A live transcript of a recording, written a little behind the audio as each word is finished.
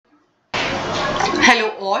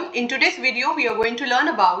Hello all, in today's video we are going to learn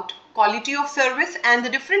about quality of service and the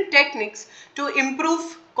different techniques to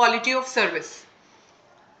improve quality of service.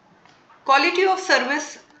 Quality of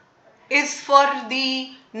service is for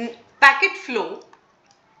the packet flow,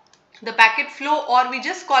 or we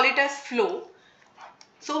just call it as flow.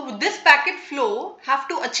 So this packet flow have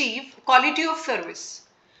to achieve quality of service.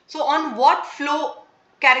 So on what flow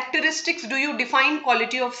characteristics do you define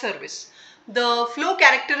quality of service? The flow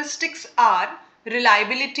characteristics are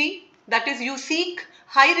reliability, that is you seek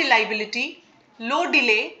high reliability, low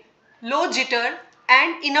delay, low jitter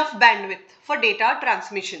and enough bandwidth for data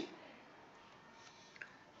transmission.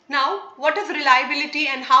 Now, what is reliability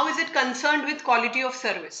and how is it concerned with quality of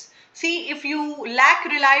service? See, if you lack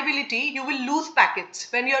reliability, you will lose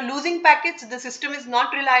packets. When you are losing packets, the system is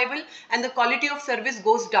not reliable and the quality of service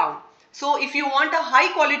goes down. So, if you want a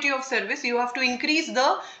high quality of service, you have to increase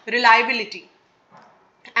the reliability.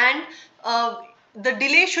 And the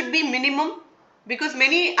delay should be minimum, because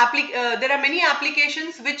there are many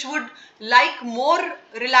applications which would like more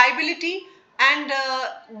reliability and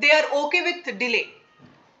they are okay with delay.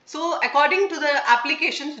 So according to the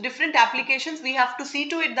applications, different applications, we have to see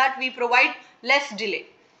to it that we provide less delay.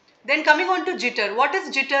 Then coming on to jitter. What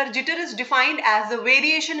is jitter? Jitter is defined as the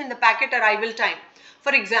variation in the packet arrival time.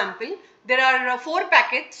 For example, there are 4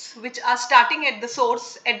 packets which are starting at the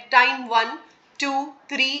source at time 1, 2,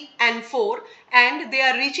 3 and 4, and they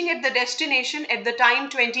are reaching at the destination at the time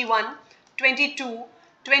 21, 22,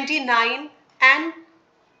 29 and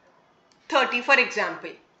 30, for example.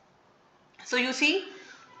 So you see,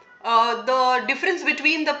 the difference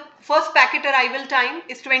between the first packet arrival time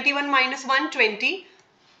is 21 minus 1, 20.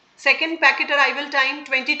 Second packet arrival time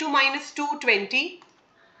 22 minus 2, 20.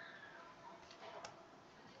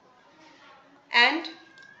 And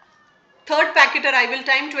third packet arrival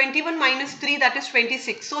time 21 minus 3, that is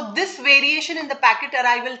 26. So this variation in the packet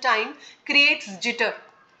arrival time creates jitter.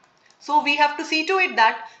 So we have to see to it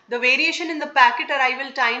that the variation in the packet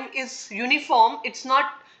arrival time is uniform, it's not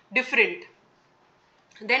different.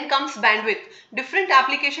 Then comes bandwidth. Different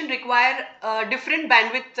application require different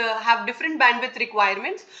bandwidth, have different bandwidth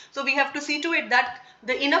requirements. So we have to see to it that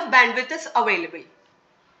the enough bandwidth is available.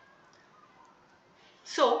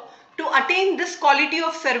 So to attain this quality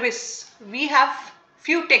of service, we have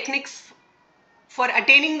few techniques for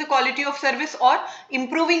attaining the quality of service or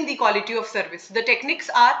improving the quality of service. The techniques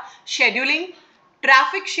are scheduling,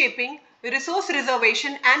 traffic shaping, resource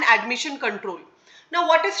reservation and admission control. Now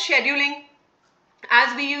what is scheduling?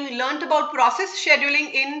 As we learnt about process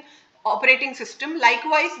scheduling in operating system,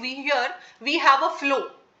 likewise we have a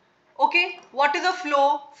flow. Okay, what is a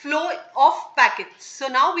flow? Flow of packets. So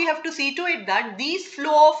now we have to see to it that these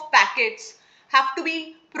flow of packets have to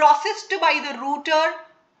be processed by the router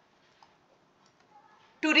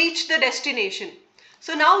to reach the destination.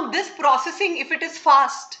 So now this processing, if it is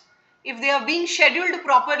fast, if they are being scheduled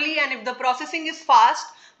properly and if the processing is fast,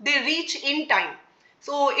 they reach in time.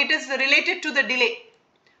 So it is related to the delay.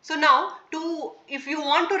 So now if you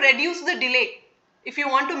want to reduce the delay, if you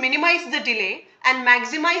want to minimize the delay and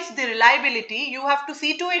maximize the reliability, you have to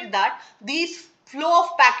see to it that these flow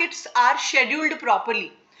of packets are scheduled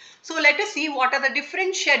properly. So let us see what are the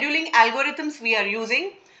different scheduling algorithms we are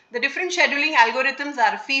using. The different scheduling algorithms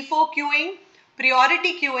are FIFO queuing,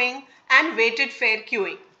 priority queuing and weighted fair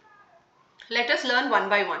queuing. Let us learn one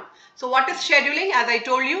by one. So what is scheduling? As I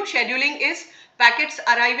told you, scheduling is packets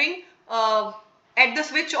arriving at the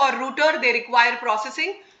switch or router, they require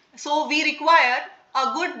processing. So we require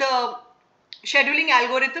a good scheduling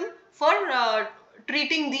algorithm for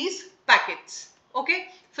treating these packets. Okay.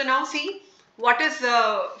 So now see what is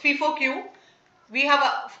FIFO queue. We have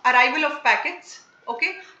a arrival of packets.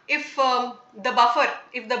 Okay. If the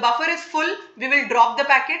buffer is full, we will drop the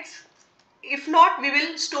packets. If not, we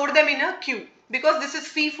will store them in a queue. Because this is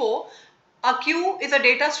FIFO, a queue is a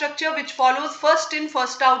data structure which follows first in,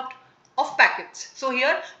 first out of packets. So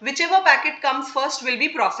here, whichever packet comes first will be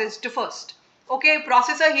processed first. Okay,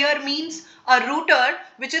 processor here means a router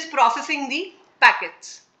which is processing the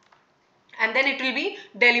packets. And then it will be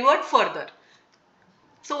delivered further.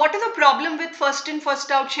 So what is the problem with first in, first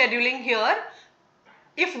out scheduling here?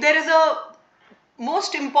 If there is a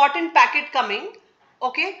most important packet coming,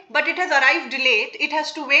 okay, but it has arrived late, it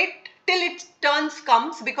has to wait till its turns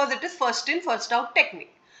comes because it is first in, first out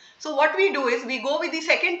technique. So what we do is we go with the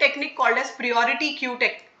second technique called as priority queue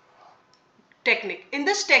technique. In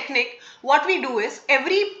this technique, what we do is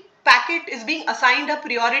every packet is being assigned a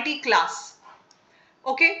priority class.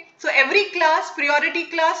 Okay, so every priority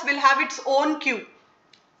class will have its own queue,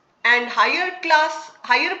 and higher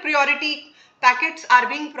priority packets are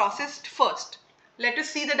being processed first. let us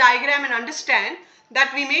see the diagram and understand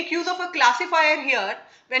that we make use of a classifier here.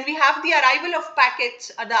 When we have the arrival of packets,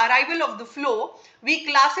 the arrival of the flow, we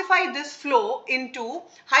classify this flow into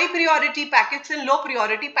high priority packets and low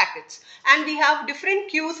priority packets. And we have different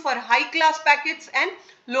queues for high class packets and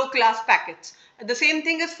low class packets. The same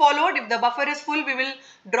thing is followed. If the buffer is full, we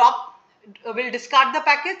will discard the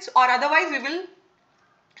packets, or otherwise we will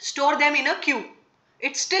store them in a queue.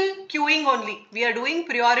 It's still queuing only. We are doing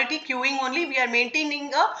priority queuing only. We are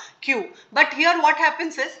maintaining a queue. But here what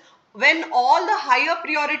happens is, when all the higher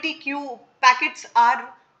priority queue packets are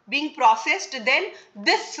being processed, then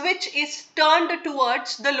this switch is turned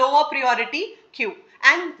towards the lower priority queue,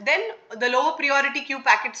 and then the lower priority queue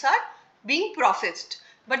packets are being processed.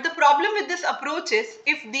 But the problem with this approach is,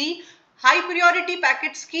 if the high priority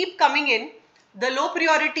packets keep coming in, the low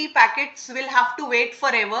priority packets will have to wait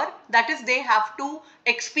forever. That is, they have to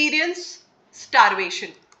experience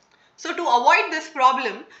starvation. So to avoid this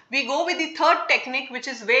problem, we go with the third technique, which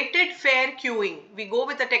is weighted fair queuing. We go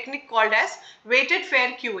with a technique called as weighted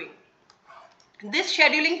fair queuing. This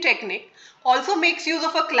scheduling technique also makes use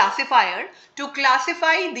of a classifier to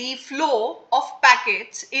classify the flow of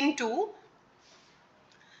packets into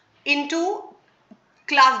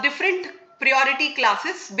different priority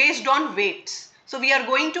classes based on weights. So we are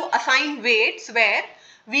going to assign weights where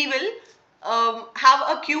we will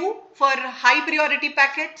have a queue for high priority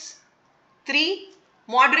packets 3,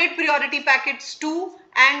 moderate priority packets 2,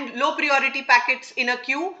 and low priority packets in a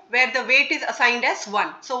queue where the weight is assigned as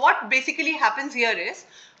 1. So what basically happens here is,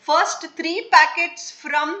 first 3 packets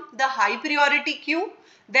from the high priority queue,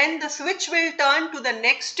 then the switch will turn to the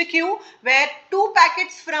next queue where 2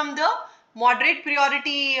 packets from the moderate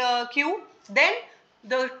priority queue, then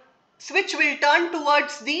the switch will turn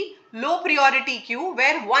towards the low priority queue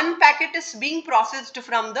where 1 packet is being processed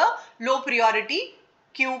from the low priority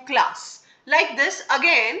queue class. Like this,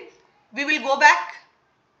 again we will go back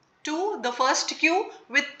to the first queue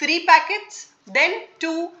with 3 packets, then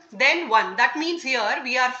 2, then 1. That means here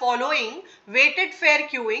we are following weighted fair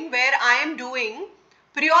queuing, where I am doing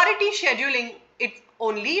priority scheduling it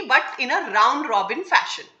only, but in a round robin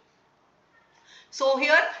fashion. So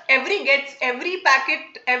here every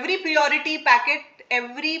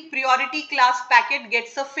priority class packet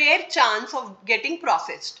gets a fair chance of getting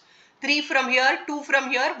processed. 3 from here, 2 from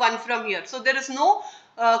here, 1 from here. So there is no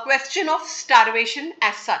question of starvation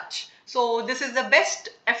as such. So this is the best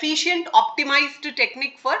efficient optimized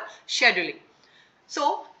technique for scheduling.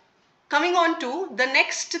 So coming on to the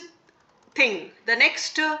next thing, the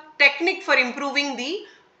next technique for improving the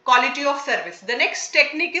quality of service. The next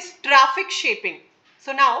technique is traffic shaping.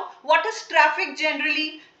 So now, what is traffic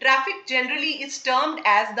generally? Traffic generally is termed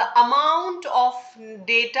as the amount of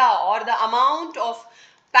data or the amount of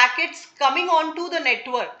packets coming onto the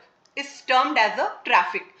network is termed as a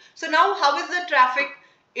traffic. So now, how is the traffic?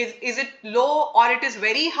 Is it low or it is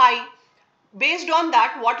very high? Based on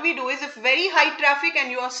that, what we do is, if very high traffic and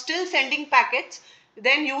you are still sending packets,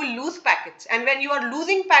 then you will lose packets. And when you are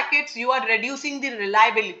losing packets, you are reducing the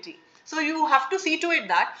reliability. So you have to see to it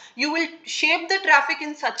that you will shape the traffic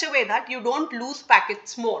in such a way that you don't lose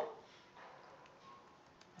packets more.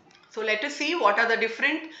 So let us see what are the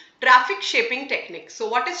different traffic shaping techniques. So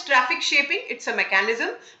what is traffic shaping? It's a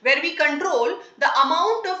mechanism where we control the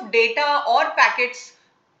amount of data or packets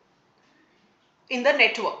in the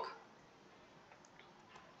network.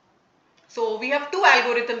 So we have 2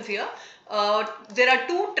 algorithms here. There are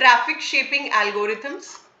 2 traffic shaping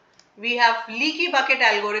algorithms. We have leaky bucket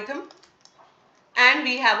algorithm and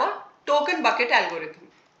we have a token bucket algorithm.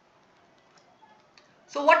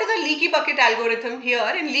 So what is a leaky bucket algorithm?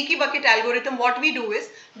 Here in leaky bucket algorithm, what we do is,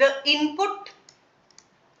 the input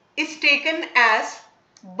is taken as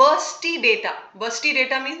bursty data. Bursty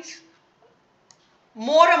data means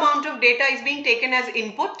more amount of data is being taken as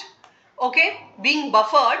input, okay, being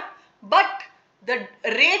buffered, but the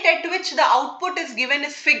rate at which the output is given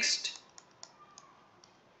is fixed.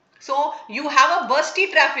 So you have a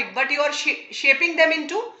bursty traffic, but you are shaping them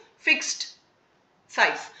into fixed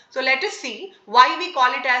size. So let us see why we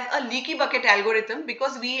call it as a leaky bucket algorithm,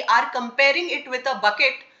 because we are comparing it with a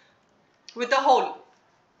bucket with a hole.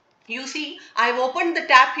 You see, I have opened the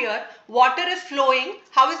tap here, water is flowing.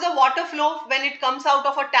 How is the water flow when it comes out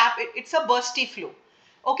of a tap? It's a bursty flow.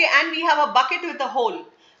 Okay, and we have a bucket with a hole.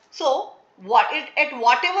 So at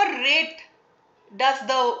whatever rate does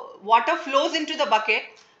the water flows into the bucket,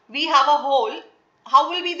 we have a hole. How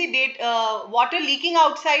will be the water leaking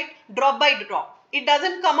outside? Drop by drop. It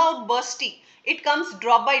doesn't come out bursty. It comes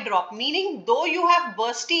drop by drop, meaning though you have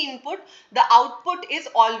bursty input, the output is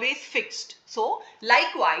always fixed. So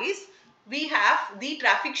likewise, we have the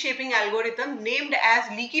traffic shaping algorithm named as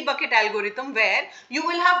leaky bucket algorithm, where you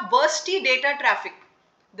will have bursty data traffic.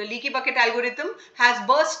 The leaky bucket algorithm has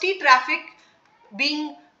bursty traffic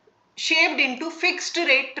being shaped into fixed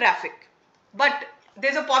rate traffic. But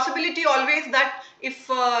there's a possibility always that if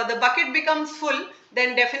the bucket becomes full,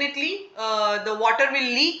 then definitely the water will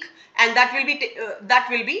leak, and that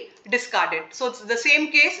will be discarded. So it's the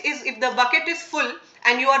same case is if the bucket is full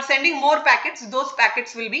and you are sending more packets, those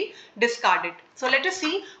packets will be discarded. So let us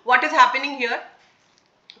see what is happening here.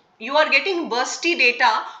 You are getting bursty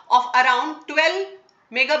data of around 12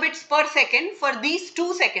 megabits per second for these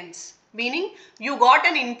 2 seconds, meaning you got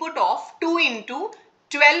an input of 2 into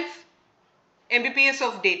 12 Mbps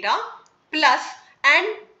of data plus, and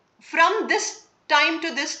from this time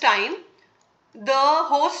to this time the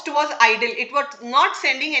host was idle, it was not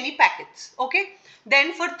sending any packets. Okay,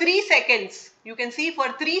 then for 3 seconds, you can see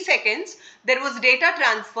for 3 seconds there was data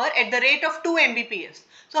transfer at the rate of 2 Mbps.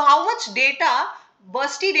 So how much data,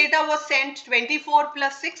 bursty data was sent? 24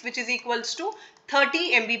 plus 6, which is equals to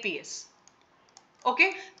 30 Mbps.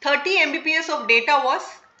 Okay, 30 Mbps of data was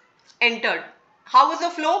entered. How was the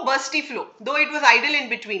flow? Bursty flow, though it was idle in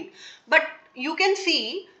between. But you can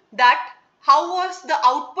see that how was the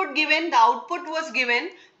output given? The output was given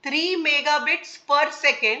 3 megabits per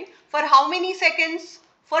second for how many seconds?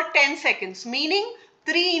 For 10 seconds, meaning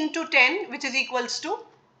 3 into 10, which is equals to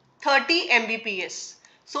 30 Mbps.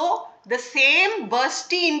 So the same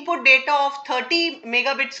bursty input data of 30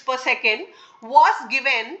 megabits per second was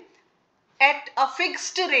given at a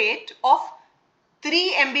fixed rate of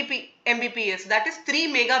 3 Mbps, that is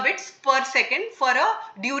 3 megabits per second for a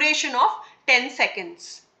duration of 10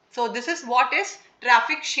 seconds. So this is what is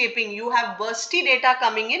traffic shaping. You have bursty data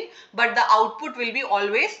coming in, but the output will be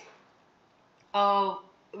always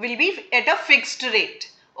at a fixed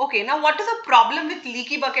rate. Okay, now what is the problem with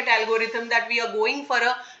leaky bucket algorithm, that we are going for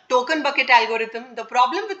a token bucket algorithm? The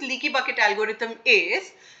problem with leaky bucket algorithm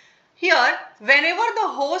is, here whenever the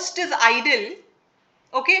host is idle,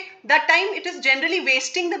 okay, that time it is generally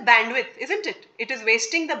wasting the bandwidth, isn't it? It is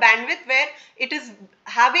wasting the bandwidth where it is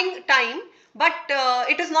having time, but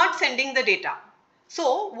it is not sending the data.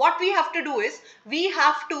 So what we have to do is, we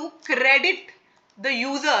have to credit the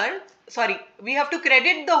user, we have to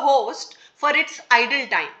credit the host for its idle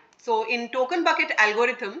time. So in token bucket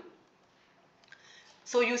algorithm,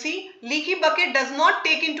 so you see, leaky bucket does not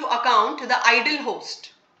take into account the idle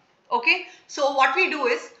host. Okay, so what we do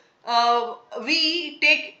is,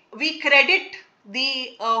 we credit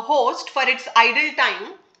the host for its idle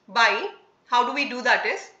time by, how do we do that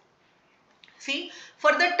is, see,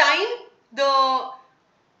 for the time the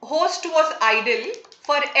host was idle,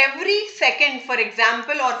 for every second, for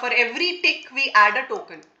example, or for every tick, we add a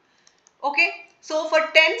token. Okay, so for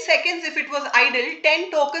 10 seconds if it was idle,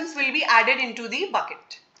 10 tokens will be added into the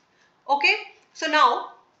bucket. Okay, so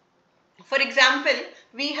now for example,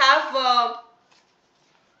 we have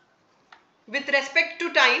with respect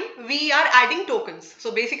to time, we are adding tokens.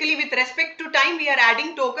 So basically with respect to time, we are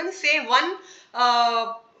adding tokens, say 1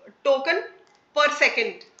 token per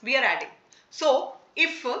second we are adding. So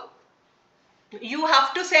if you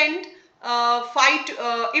have to send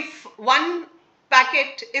if one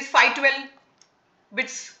packet is 512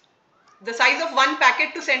 bits, the size of one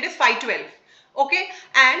packet to send is 512. Okay,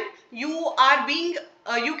 and you are being,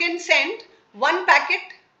 you can send one packet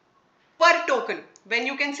per token. When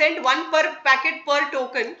you can send one per packet per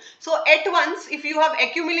token, so at once if you have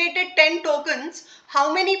accumulated 10 tokens,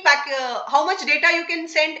 how much data you can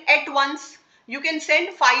send at once? You can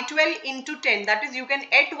send 512 into 10, that is you can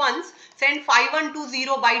at once send 5120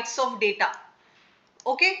 bytes of data.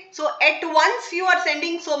 Okay, so at once you are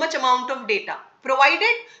sending so much amount of data,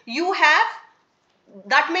 provided you have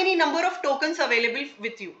that many number of tokens available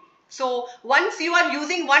with you. So once you are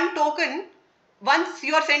using one token, once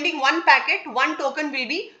you are sending one packet, one token will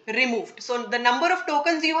be removed. So the number of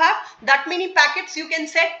tokens you have, that many packets you can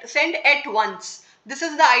send at once. This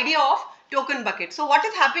is the idea of token bucket. So what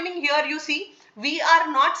is happening here, you see, we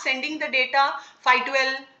are not sending the data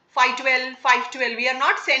 512, 512, 512. We are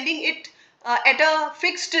not sending it at a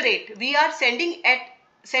fixed rate. We are sending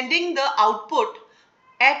the output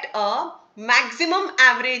at a maximum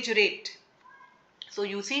average rate. So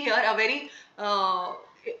you see here a very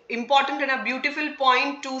important and a beautiful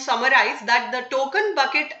point to summarize, that the token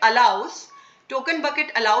bucket allows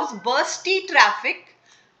bursty traffic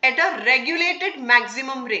at a regulated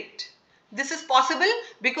maximum rate. This is possible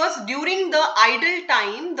because during the idle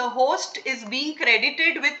time, the host is being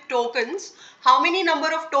credited with tokens. How many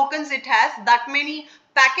number of tokens it has, that many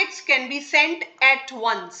packets can be sent at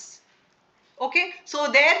once. Okay, so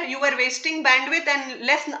there you were wasting bandwidth and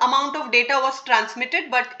less amount of data was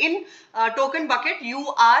transmitted, but in token bucket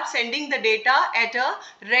you are sending the data at a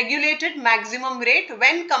regulated maximum rate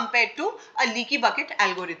when compared to a leaky bucket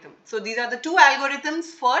algorithm. So these are the two algorithms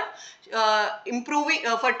for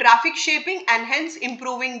for traffic shaping and hence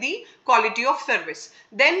improving the quality of service.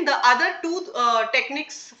 Then the other two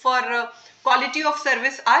techniques for quality of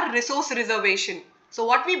service are resource reservation. So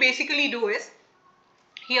what we basically do is,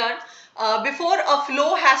 here before a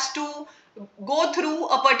flow has to go through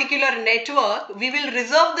a particular network, we will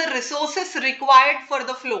reserve the resources required for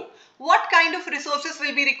the flow. What kind of resources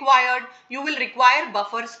will be required? You will require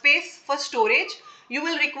buffer space for storage, you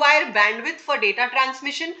will require bandwidth for data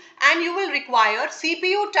transmission, and you will require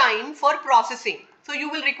CPU time for processing. So you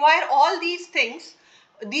will require all these things.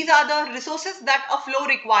 These are the resources that a flow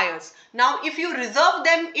requires. Now if you reserve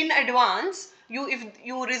them in advance, if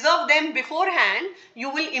you reserve them beforehand, you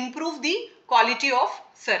will improve the quality of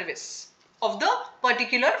service of the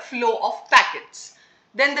particular flow of packets.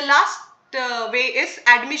 Then the last way is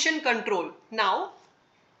admission control. Now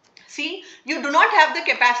see, you do not have the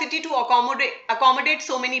capacity to accommodate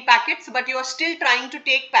so many packets, but you are still trying to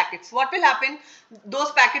take packets. What will happen?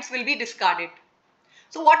 Those packets will be discarded.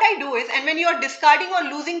 So what I do is, and when you are discarding or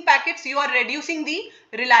losing packets, you are reducing the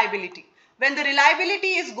reliability. When the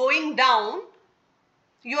reliability is going down,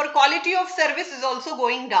 your quality of service is also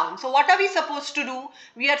going down. So what are we supposed to do?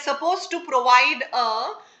 We are supposed to provide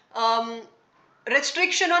a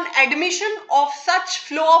restriction on admission of such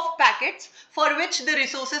flow of packets for which the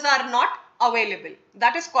resources are not available.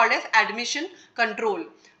 That is called as admission control.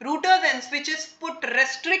 Routers and switches put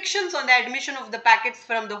restrictions on the admission of the packets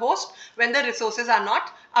from the host when the resources are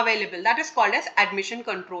not available. That is called as admission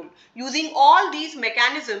control. Using all these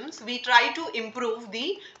mechanisms, we try to improve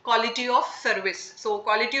the quality of service. So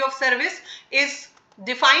quality of service is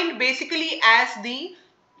defined basically as the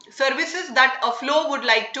services that a flow would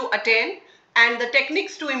like to attain, and the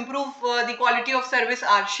techniques to improve the quality of service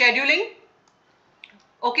are scheduling,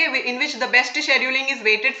 okay, in which the best scheduling is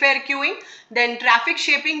weighted fair queuing. Then traffic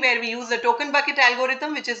shaping, where we use the token bucket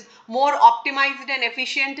algorithm, which is more optimized and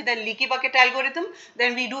efficient than leaky bucket algorithm.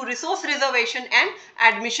 Then we do resource reservation and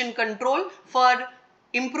admission control for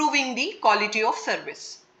improving the quality of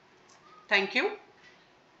service. Thank you.